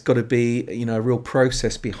think there's got to be a real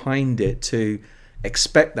process behind it to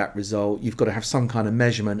expect that result. You've got to have some kind of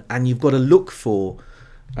measurement, and you've got to look for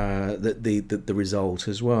the result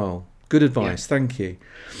as well. Good advice. Thank you.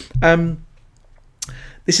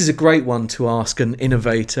 This is a great one to ask an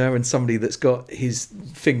innovator and somebody that's got his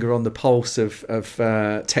finger on the pulse of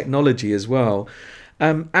technology as well.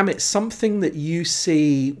 Amit, something that you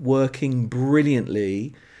see working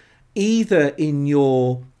brilliantly, either in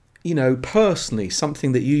your, personally,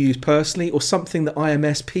 something that you use personally, or something that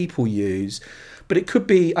IMS people use, but it could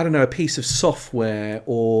be, I don't know, a piece of software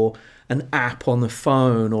or an app on the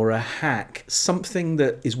phone or a hack, something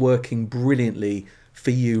that is working brilliantly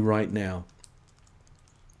for you right now.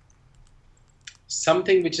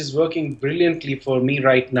 something which is working brilliantly for me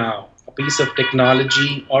right now, a piece of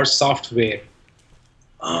technology or software.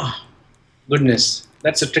 Oh, goodness,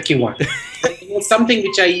 that's a tricky one. Something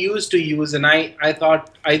which I used to use, and I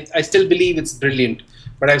thought, I still believe it's brilliant,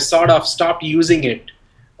 but I've sort of stopped using it,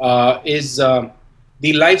 is the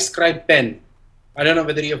LiveScribe pen. I don't know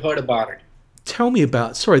whether you've heard about it. Tell me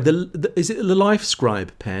about, sorry, is it the LiveScribe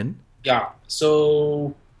pen? Yeah,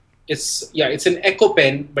 so it's an Echo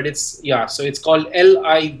pen, but so it's called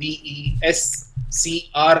LiveScribe,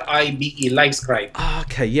 LiveScribe.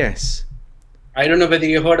 Okay, yes. I don't know whether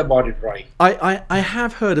you heard about it, Roy. I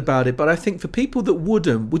have heard about it, but I think for people that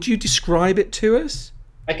wouldn't, would you describe it to us?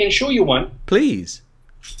 I can show you one. Please.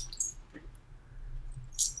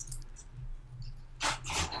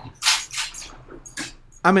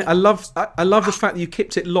 I mean, I love the fact that you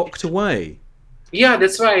kept it locked away. Yeah,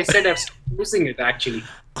 that's why I said I've stopped using it, actually.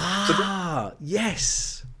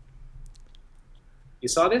 Yes. You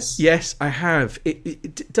saw this? Yes, I have.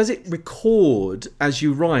 Does it record as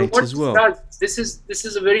you write as well? This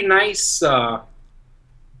is a very nice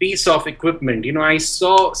piece of equipment. I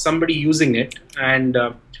saw somebody using it, and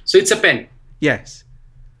so it's a pen. Yes.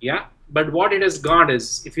 Yeah, but what it has got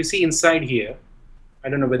is, if you see inside here, I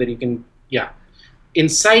don't know whether you can. Yeah,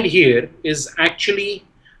 inside here is actually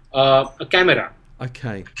a camera.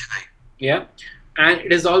 Okay. Yeah, and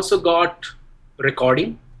it has also got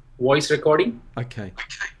recording. Voice recording. Okay.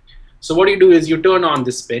 So what you do is you turn on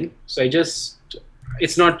this pen. So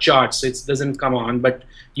it's not charged, so it doesn't come on, but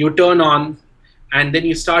you turn on and then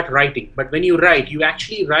you start writing. But when you write, you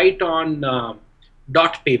actually write on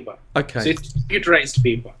dot paper. Okay. So it's computerized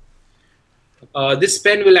paper. This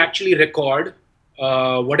pen will actually record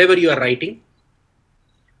whatever you are writing.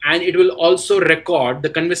 And it will also record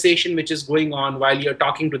the conversation which is going on while you're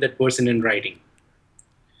talking to that person in writing.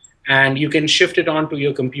 And you can shift it onto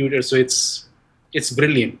your computer, so it's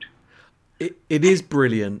brilliant. It is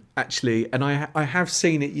brilliant, actually, and I have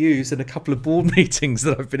seen it used in a couple of board meetings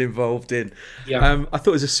that I've been involved in. Yeah. I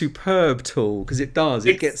thought it was a superb tool because it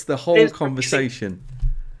gets the whole conversation.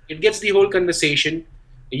 It gets the whole conversation.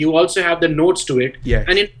 You also have the notes to it. Yes.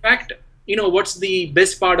 And in fact, what's the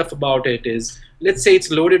best part about it is, let's say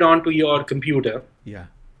it's loaded onto your computer. Yeah.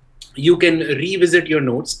 You can revisit your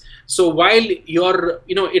notes. So while you're,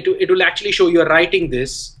 it will actually show you're writing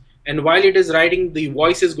this, and while it is writing, the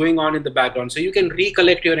voice is going on in the background. So you can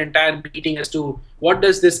recollect your entire meeting as to what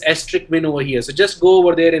does this asterisk mean over here. So just go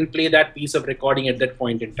over there and play that piece of recording at that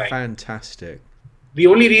point in time. Fantastic. The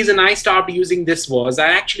only reason I stopped using this was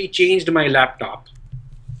I actually changed my laptop.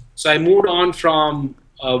 So I moved on from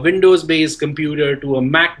a Windows-based computer to a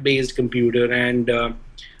Mac-based computer, and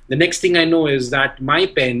the next thing I know is that my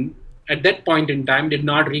pen at that point in time did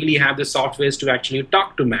not really have the softwares to actually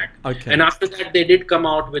talk to Mac. Okay. And after that, they did come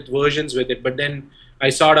out with versions with it, but then I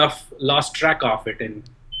sort of lost track of it. And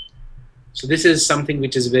so this is something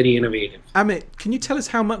which is very innovative. Amit, can you tell us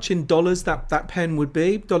how much in dollars that pen would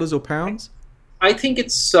be, dollars or pounds? I think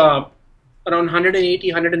it's around $180,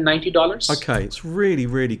 $190. Okay, it's really,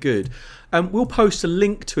 really good. We'll post a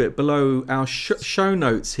link to it below our show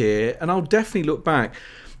notes here, and I'll definitely look back.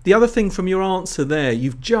 The other thing from your answer there,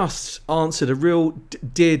 you've just answered a real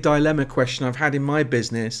dear dilemma question I've had in my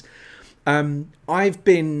business. I've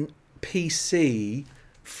been PC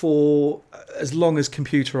for as long as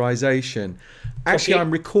computerization. Actually, I'm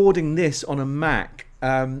recording this on a Mac,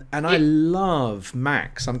 and I love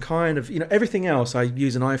Macs. I'm kind of, everything else, I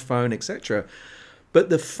use an iPhone, etc. But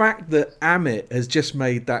the fact that Amit has just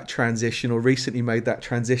made that transition, or recently made that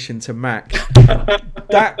transition to Mac,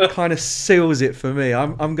 that kind of seals it for me.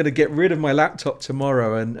 I'm going to get rid of my laptop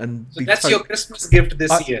tomorrow and so that's your Christmas gift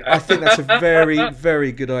this year. I think that's a very,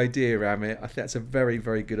 very good idea, Amit. I think that's a very,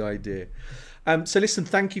 very good idea. So listen,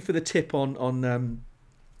 thank you for the tip on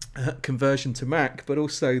conversion to Mac, but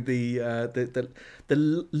also the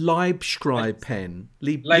LiveScribe pen.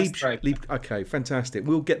 LiveScribe. Okay, fantastic.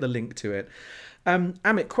 We'll get the link to it.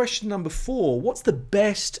 Amit, question number 4. What's the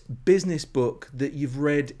best business book that you've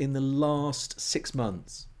read in the last 6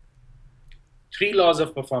 months? 3 Laws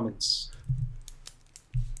of Performance.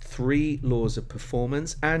 3 Laws of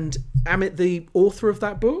Performance. And Amit, the author of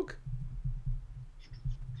that book?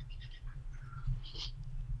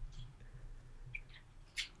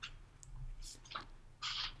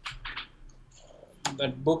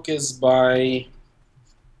 That book is by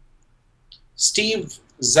Steve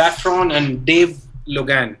Zaffron and Dave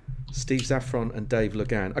Logan. Steve Zaffron and Dave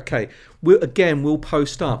Logan. Okay, we'll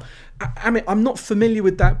post up. Amit, I'm not familiar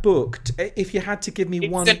with that book. If you had to give me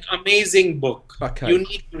one... It's an amazing book. Okay. You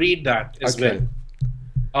need to read that as well.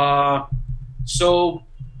 So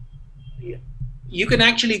you can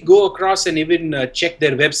actually go across and even check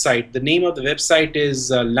their website. The name of the website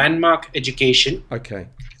is Landmark Education. Okay.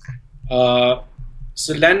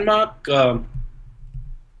 So Landmark.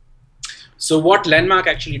 So what Landmark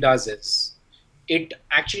actually does is, it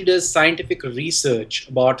actually does scientific research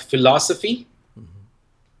about philosophy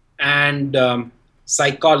and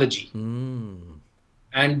psychology.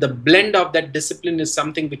 And the blend of that discipline is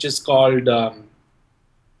something which is called,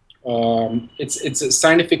 it's a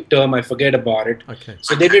scientific term, I forget about it. Okay.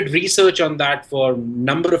 So they did research on that for a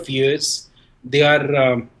number of years. They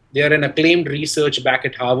are an acclaimed research back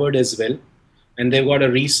at Harvard as well. And they've got a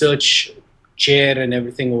research chair and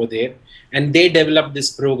everything over there. And they developed this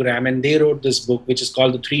program and they wrote this book, which is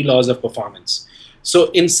called The 3 Laws of Performance. So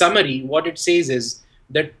in summary, what it says is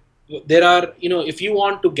that there are, if you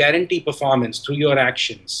want to guarantee performance through your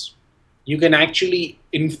actions, you can actually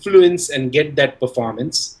influence and get that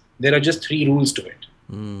performance. There are just 3 rules to it.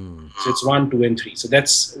 So it's 1, 2, and 3. So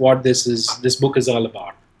that's what this book is all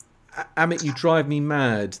about. Amit, you drive me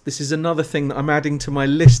mad. This is another thing that I'm adding to my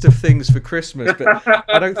list of things for Christmas, but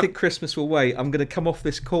I don't think Christmas will wait. I'm going to come off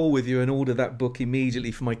this call with you and order that book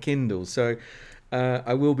immediately for my Kindle. So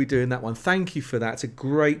I will be doing that one. Thank you for that. It's a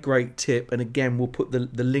great tip. And again, we'll put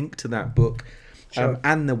the link to that book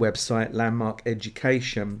and the website, Landmark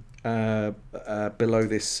Education, below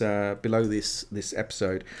this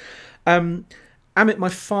episode. Amit, my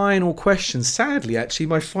final question, sadly, actually,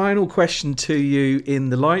 my final question to you in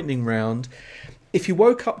the lightning round. If you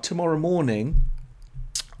woke up tomorrow morning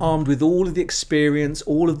armed with all of the experience,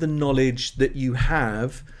 all of the knowledge that you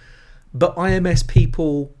have, but IMS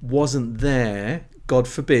People wasn't there, God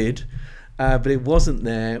forbid, but it wasn't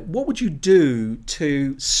there, what would you do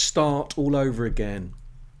to start all over again?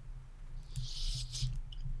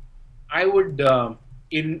 I would,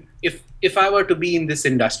 if I were to be in this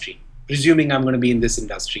industry, presuming I'm going to be in this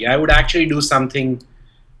industry, I would actually do something.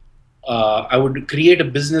 I would create a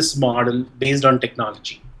business model based on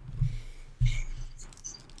technology.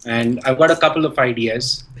 And I've got a couple of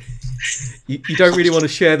ideas. You don't really want to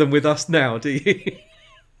share them with us now, do you?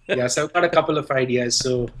 Yes, I've got a couple of ideas.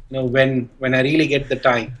 So when I really get the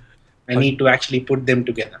time, I need to actually put them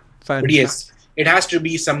together. But yes, it has to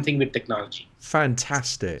be something with technology.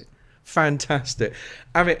 Fantastic.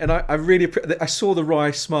 Amit, and I saw the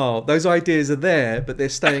wry smile. Those ideas are there, but they're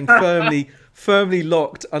staying firmly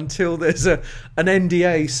locked until there's an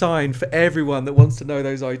NDA signed for everyone that wants to know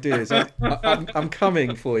those ideas. I'm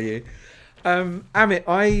coming for you. Amit,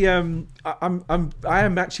 I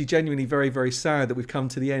am actually genuinely very, very sad that we've come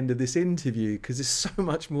to the end of this interview, because there's so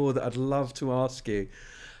much more that I'd love to ask you.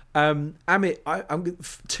 Amit, I'm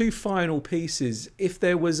 2 final pieces. If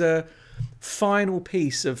there was a final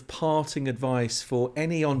piece of parting advice for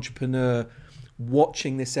any entrepreneur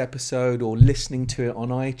watching this episode or listening to it on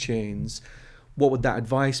iTunes, what would that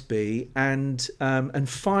advice be? And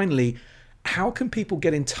finally, how can people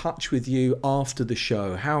get in touch with you after the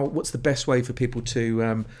show? What's the best way for people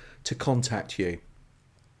to contact you?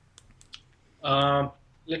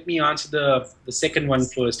 Let me answer the second one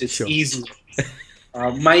first. It's sure. Easy.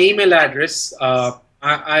 My email address, I'll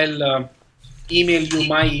email you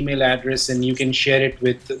my email address and you can share it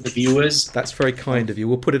with the viewers. That's very kind of you.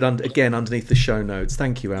 We'll put it underneath the show notes.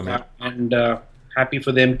 Thank you, Amit. And happy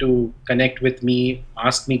for them to connect with me,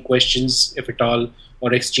 ask me questions if at all,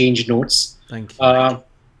 or exchange notes. Thank you.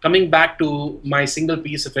 Coming back to my single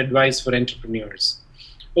piece of advice for entrepreneurs.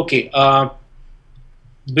 Okay,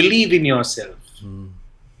 believe in yourself.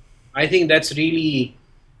 I think that's really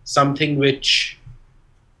something which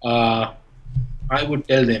I would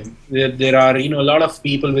tell them. There are a lot of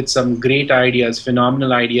people with some great ideas,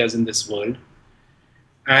 phenomenal ideas in this world,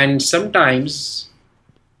 and sometimes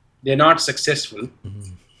they're not successful.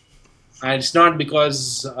 And it's not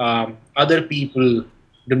because other people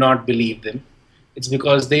do not believe them. It's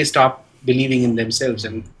because they stop believing in themselves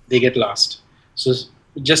and they get lost. So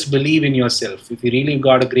just believe in yourself. If you really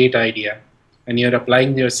got a great idea and you're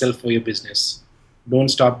applying yourself for your business, don't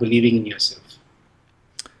stop believing in yourself.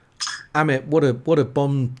 Amit, what a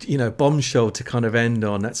bombshell to kind of end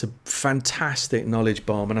on. That's a fantastic knowledge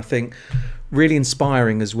bomb, and I think really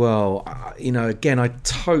inspiring as well. Again, I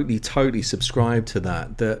totally subscribe to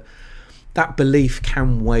that belief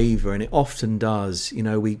can waver, and it often does.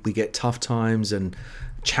 We get tough times and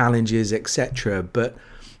challenges, etc. But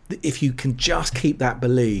if you can just keep that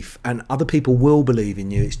belief, and other people will believe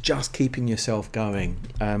in you, it's just keeping yourself going.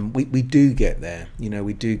 We do get there.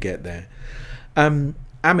 We do get there.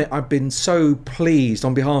 Amit, I've been so pleased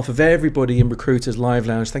on behalf of everybody in Recruiters Live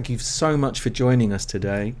Lounge. Thank you so much for joining us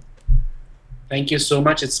today. Thank you so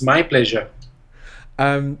much. It's my pleasure.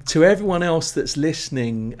 To everyone else that's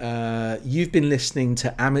listening, you've been listening to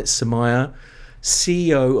Amit Somaiya,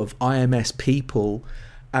 CEO of IMS People,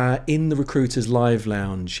 in the Recruiters Live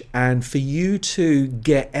Lounge. And for you to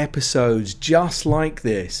get episodes just like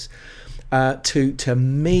this, to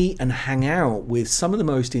meet and hang out with some of the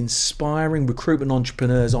most inspiring recruitment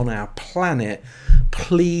entrepreneurs on our planet,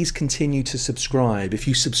 please continue to subscribe. If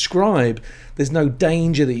you subscribe, there's no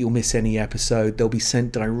danger that you'll miss any episode. They'll be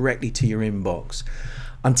sent directly to your inbox.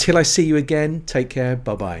 Until I see you again, take care.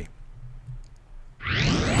 Bye-bye.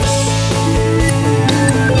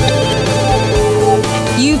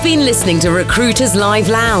 You've been listening to Recruiters Live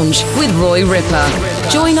Lounge with Roy Ripper.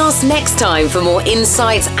 Join us next time for more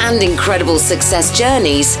insights and incredible success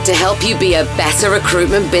journeys to help you be a better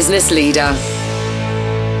recruitment business leader.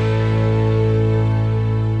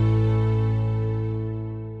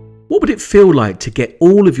 What would it feel like to get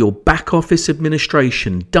all of your back office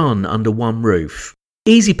administration done under one roof?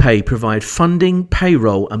 EasyPay provide funding,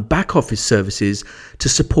 payroll and back office services to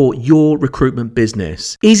support your recruitment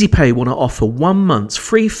business. EasyPay want to offer 1 month's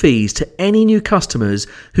free fees to any new customers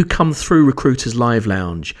who come through Recruiters Live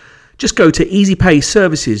Lounge. Just go to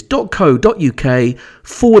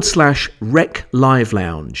easypayservices.co.uk/Rec Live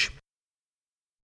Lounge.